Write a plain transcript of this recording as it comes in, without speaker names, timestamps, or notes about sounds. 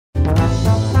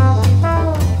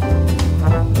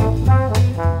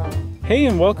Hey,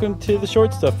 and welcome to The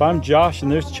Short Stuff. I'm Josh, and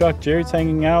there's Chuck. Jared's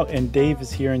hanging out, and Dave is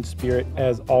here in spirit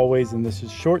as always, and this is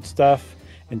Short Stuff.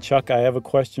 And Chuck, I have a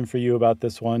question for you about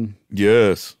this one.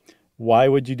 Yes. Why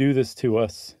would you do this to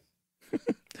us?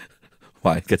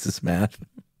 Why? Because it's math?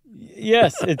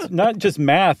 Yes, it's not just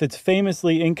math. It's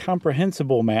famously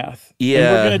incomprehensible math. Yeah.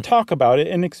 And we're going to talk about it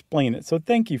and explain it. So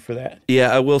thank you for that.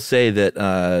 Yeah, I will say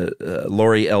that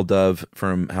Lori L. Dove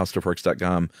from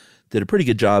HowStuffWorks.com did a pretty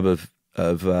good job of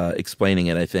explaining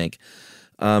it, I think.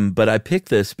 But I picked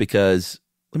this because,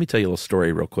 let me tell you a little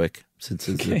story real quick, since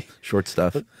it's the short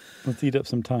stuff. Let's eat up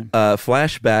some time.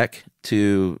 Flashback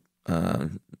to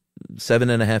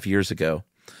 7.5 years ago.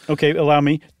 Okay, allow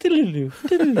me.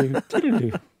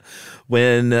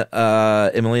 When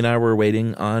Emily and I were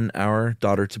waiting on our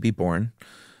daughter to be born.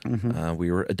 Mm-hmm.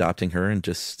 We were adopting her, and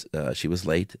just she was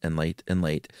late.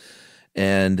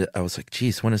 And I was like,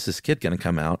 geez, when is this kid going to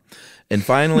come out? And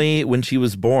finally, when she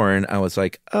was born, I was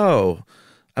like, oh,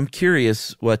 I'm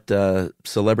curious what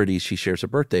celebrities she shares a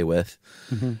birthday with.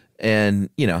 Mm-hmm. And,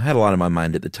 you know, I had a lot on my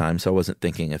mind at the time, so I wasn't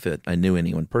thinking if I knew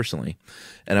anyone personally.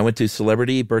 And I went to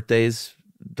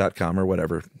celebritybirthdays.com or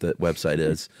whatever the website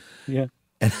is. Yeah.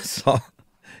 And I saw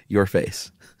your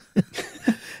face.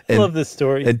 I love this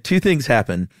story. And three things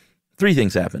happened.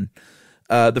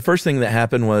 The first thing that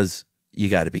happened was, you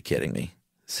got to be kidding me.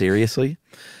 Seriously?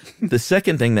 The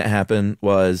second thing that happened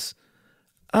was,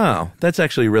 oh, that's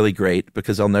actually really great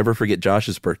because I'll never forget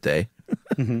Josh's birthday,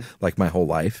 mm-hmm. like my whole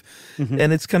life. Mm-hmm.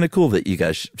 And it's kind of cool that you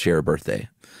guys share a birthday.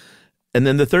 And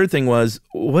then the third thing was,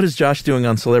 what is Josh doing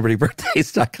on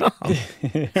celebritybirthdays.com?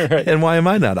 Right. And why am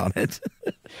I not on it?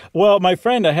 Well, my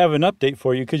friend, I have an update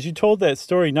for you because you told that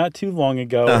story not too long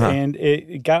ago, and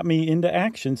it got me into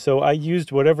action. So I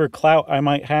used whatever clout I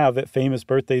might have at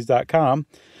famousbirthdays.com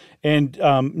and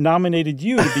nominated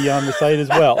you to be on the site as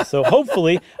well. So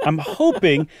hopefully, I'm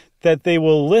hoping that they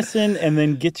will listen and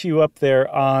then get you up there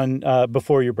on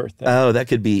before your birthday. Oh, that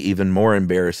could be even more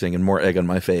embarrassing and more egg on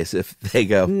my face if they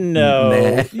go, no,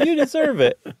 nah. You deserve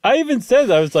it. I even said,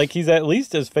 I was like, he's at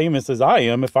least as famous as I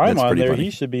am. If I'm on there, funny.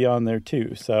 He should be on there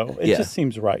too. So it just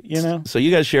seems right, you know? So you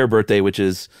guys share a birthday, which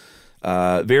is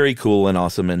very cool and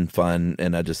awesome and fun.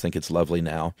 And I just think it's lovely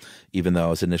now, even though I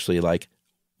was initially like,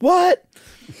 what?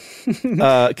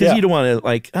 Because you don't want to,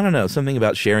 like, I don't know, something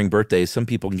about sharing birthdays. Some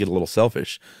people can get a little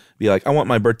selfish. Be like, I want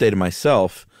my birthday to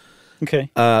myself.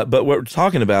 Okay. But what we're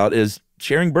talking about is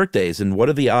sharing birthdays. And what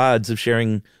are the odds of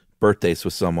sharing birthdays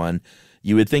with someone?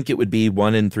 You would think it would be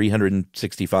 1 in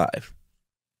 365.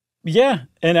 Yeah.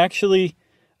 And actually,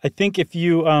 I think if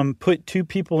you put two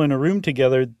people in a room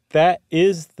together, that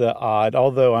is the odd.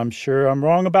 Although I'm sure I'm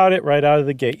wrong about it right out of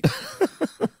the gate.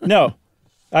 No.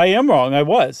 I am wrong. I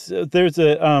was. There's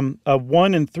a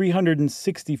 1 in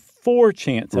 364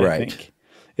 chance, I think,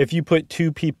 if you put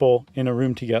two people in a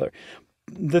room together.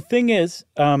 The thing is,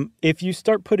 if you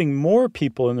start putting more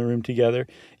people in the room together,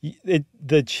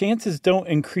 the chances don't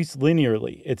increase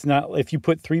linearly. It's not, if you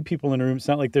put 3 people in a room, it's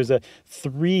not like there's a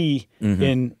 3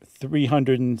 in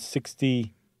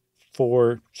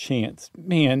 364 chance.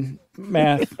 Man,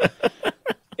 math.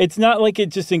 It's not like it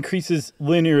just increases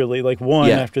linearly, like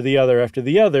one after the other after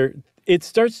the other. It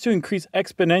starts to increase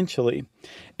exponentially.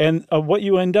 And what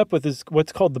you end up with is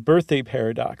what's called the birthday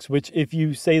paradox, which if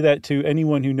you say that to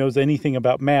anyone who knows anything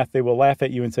about math, they will laugh at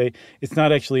you and say, it's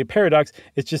not actually a paradox.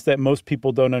 It's just that most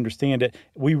people don't understand it.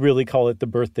 We really call it the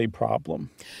birthday problem.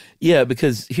 Yeah,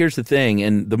 because here's the thing.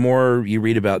 And the more you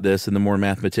read about this and the more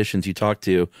mathematicians you talk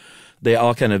to, they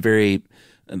all kind of they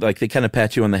kind of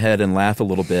pat you on the head and laugh a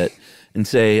little bit and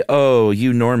say, oh,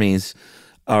 you normies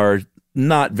are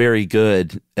not very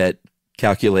good at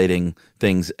calculating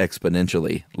things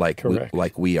exponentially like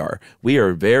we are. We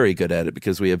are very good at it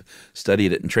because we have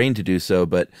studied it and trained to do so.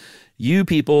 But you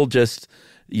people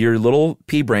your little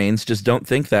pea brains just don't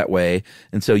think that way.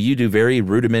 And so you do very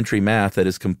rudimentary math that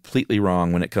is completely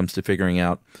wrong when it comes to figuring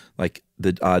out like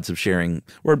the odds of sharing,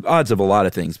 or odds of a lot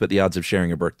of things, but the odds of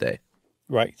sharing a birthday.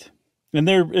 Right. And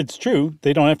it's true.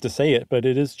 They don't have to say it, but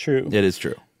it is true. It is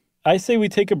true. I say we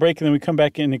take a break and then we come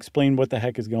back and explain what the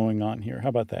heck is going on here. How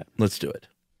about that? Let's do it.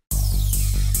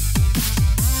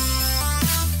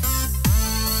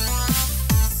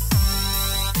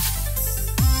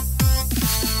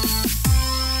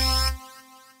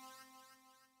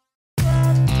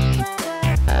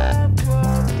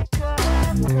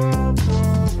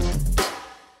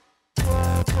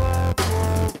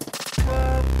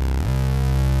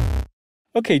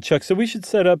 Okay, Chuck, so we should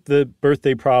set up the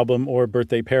birthday problem or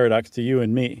birthday paradox to you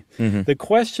and me. Mm-hmm. The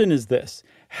question is this: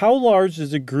 how large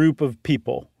is a group of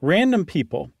people, random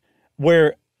people,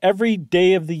 where every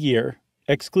day of the year,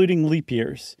 excluding leap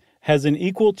years, has an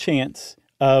equal chance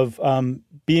of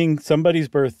being somebody's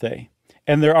birthday,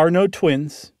 and there are no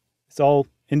twins, it's all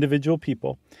individual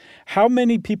people, how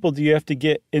many people do you have to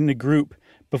get in the group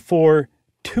before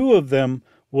two of them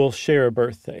will share a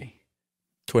birthday?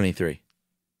 23.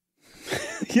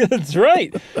 Yeah, that's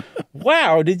right.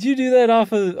 Wow, did you do that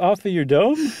off of your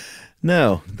dome?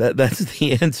 No, that's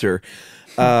the answer.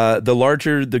 The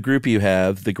larger the group you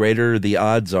have, the greater the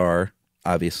odds are,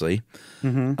 obviously.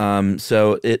 Mm-hmm.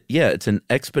 So it's an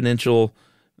exponential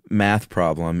math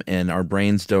problem, and our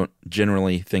brains don't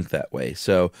generally think that way.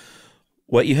 So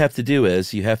what you have to do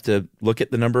is you have to look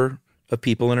at the number of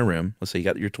people in a room. Let's say you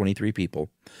got your 23 people.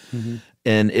 Mm-hmm.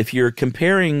 And if you're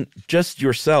comparing just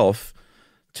yourself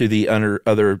to the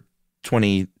other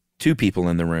 22 people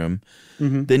in the room,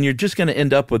 mm-hmm. then you're just going to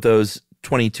end up with those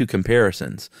 22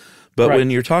 comparisons. But when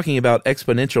you're talking about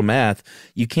exponential math,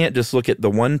 you can't just look at the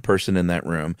one person in that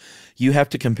room. You have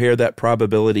to compare that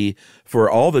probability for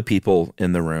all the people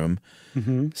in the room.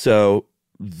 Mm-hmm. So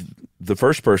the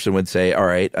first person would say, all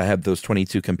right, I have those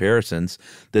 22 comparisons.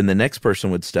 Then the next person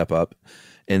would step up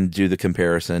and do the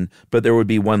comparison. But there would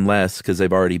be one less because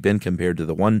they've already been compared to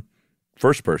the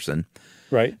first person.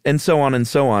 Right. And so on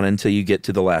until you get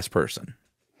to the last person.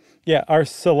 Yeah, our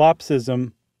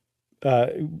solipsism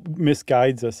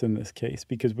misguides us in this case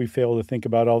because we fail to think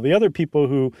about all the other people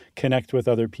who connect with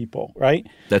other people, right?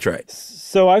 That's right.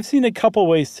 So I've seen a couple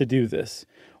ways to do this.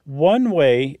 One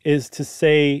way is to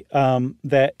say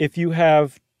that if you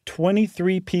have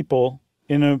 23 people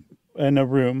in a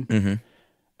room, mm-hmm.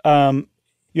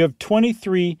 You have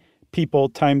 23 people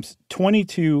times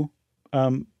 22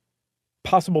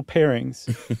 possible pairings.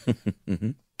 Mm-hmm.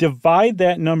 Divide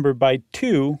that number by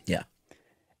 2. Yeah.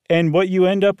 And what you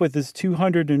end up with is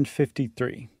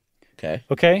 253.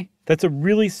 Okay? That's a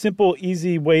really simple,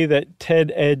 easy way that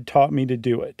Ted Ed taught me to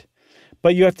do it.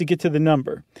 But you have to get to the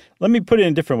number. Let me put it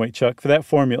in a different way, Chuck, for that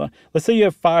formula. Let's say you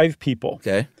have 5 people.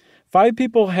 Okay. 5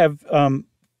 people have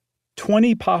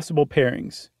 20 possible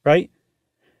pairings, right?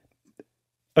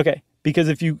 Okay, because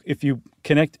if you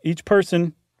connect each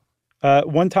person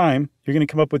one time, you're going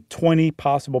to come up with 20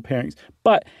 possible pairings.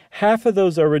 But half of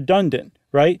those are redundant,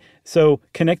 right? So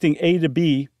connecting A to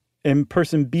B and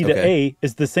person B to A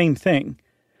is the same thing.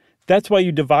 That's why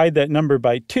you divide that number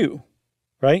by 2,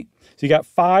 right? So you got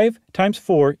 5 times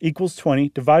 4 equals 20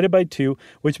 divided by 2,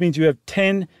 which means you have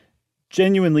 10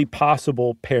 genuinely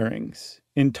possible pairings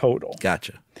in total.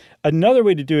 Gotcha. Another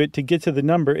way to do it to get to the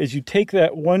number is you take the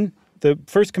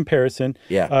first comparison,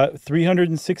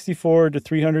 364 to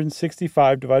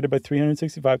 365 divided by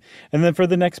 365. And then for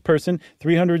the next person,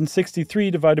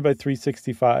 363 divided by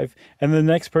 365. And the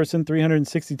next person,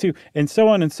 362, and so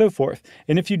on and so forth.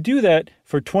 And if you do that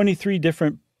for 23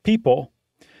 different people,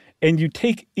 and you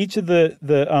take each of the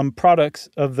products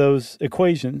of those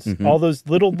equations, mm-hmm. all those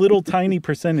little tiny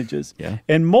percentages,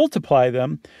 and multiply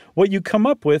them, what you come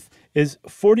up with is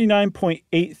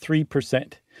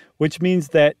 49.83%. Which means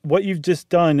that what you've just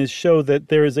done is show that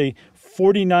there is a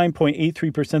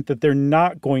 49.83% that they're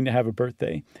not going to have a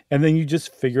birthday. And then you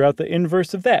just figure out the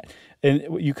inverse of that. And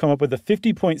you come up with a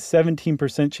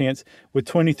 50.17% chance with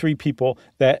 23 people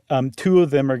that 2 of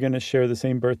them are going to share the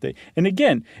same birthday. And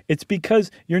again, it's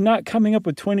because you're not coming up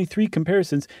with 23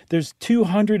 comparisons. There's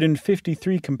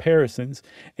 253 comparisons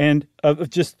and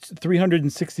of just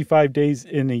 365 days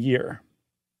in a year.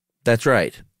 That's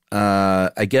right.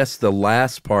 I guess the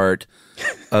last part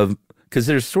of, because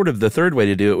there's sort of the third way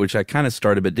to do it, which I kind of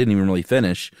started but didn't even really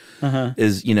finish,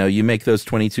 is, you make those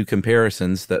 22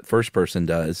 comparisons that first person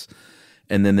does,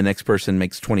 and then the next person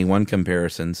makes 21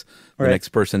 comparisons. The next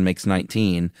person makes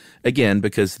 19, again,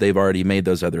 because they've already made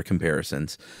those other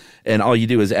comparisons. And all you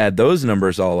do is add those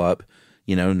numbers all up,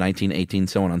 19, 18,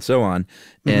 so on and so on,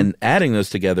 and adding those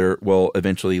together will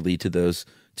eventually lead to those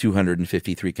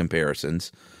 253 comparisons.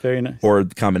 Very nice. Or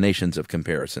combinations of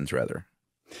comparisons, rather.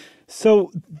 So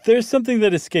there's something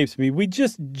that escapes me. We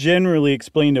just generally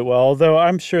explained it well, although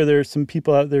I'm sure there are some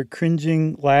people out there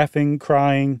cringing, laughing,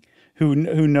 crying, who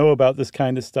know about this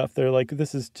kind of stuff. They're like,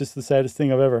 this is just the saddest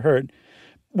thing I've ever heard.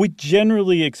 We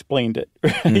generally explained it,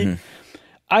 right? Mm-hmm.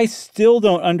 I still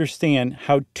don't understand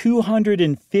how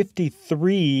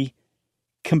 253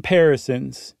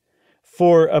 comparisons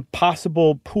for a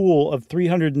possible pool of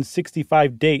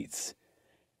 365 dates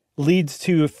leads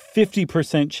to a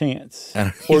 50% chance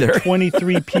or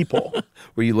 23 people.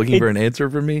 Were you looking for an answer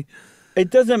from me? It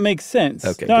doesn't make sense.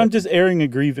 Okay, no, good. I'm just airing a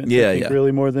grievance, I think,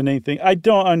 really more than anything. I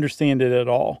don't understand it at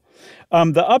all.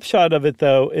 The upshot of it,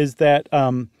 though, is that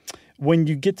when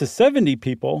you get to 70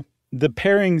 people, the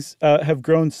pairings have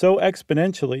grown so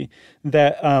exponentially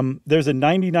that there's a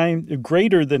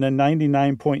greater than a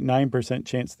 99.9%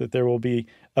 chance that there will be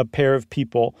a pair of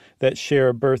people that share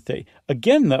a birthday.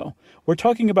 Again, though, we're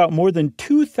talking about more than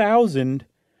 2,000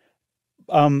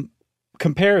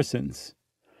 comparisons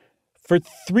for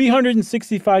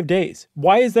 365 days.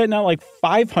 Why is that not like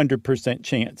 500%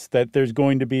 chance that there's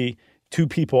going to be two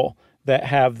people that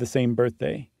have the same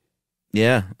birthday?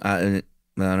 Yeah, I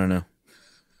don't know.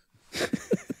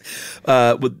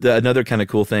 Another kind of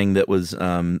cool thing that was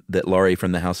that Laurie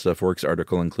from the How Stuff Works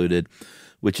article included,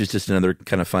 which is just another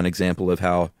kind of fun example of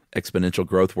how exponential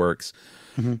growth works,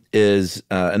 is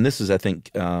and this is I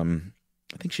think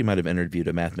she might have interviewed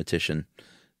a mathematician.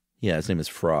 Yeah, his name is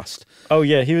Frost. Oh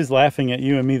yeah, he was laughing at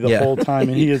you and me the whole time,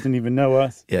 and he doesn't even know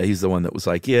us. Yeah, he's the one that was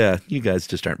like, "Yeah, you guys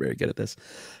just aren't very good at this."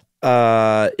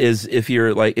 Is if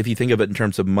you think of it in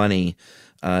terms of money,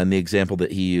 and the example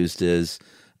that he used is.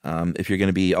 If you're going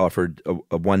to be offered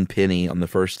a 1 penny on the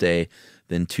first day,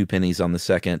 then 2 pennies on the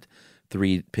second,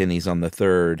 3 pennies on the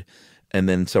third, and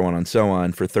then so on and so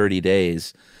on for 30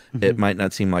 days, it might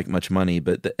not seem like much money,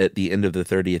 but at the end of the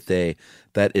 30th day,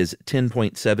 that is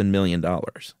 $10.7 million.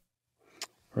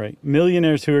 Right.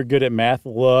 Millionaires who are good at math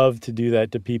love to do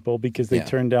that to people because they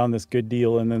turn down this good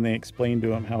deal and then they explain to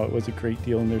them how it was a great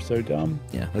deal and they're so dumb.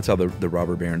 Yeah, that's how the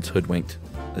robber barons hoodwinked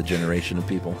a generation of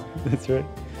people. That's right.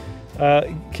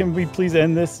 Can we please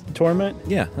end this torment?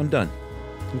 Yeah, I'm done.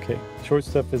 Okay. Short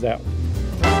Stuff is out.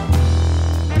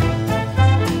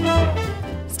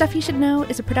 Stuff You Should Know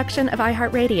is a production of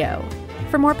iHeartRadio.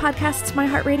 For more podcasts from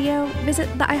iHeartRadio, visit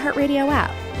the iHeartRadio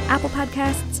app, Apple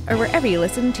Podcasts, or wherever you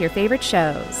listen to your favorite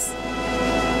shows.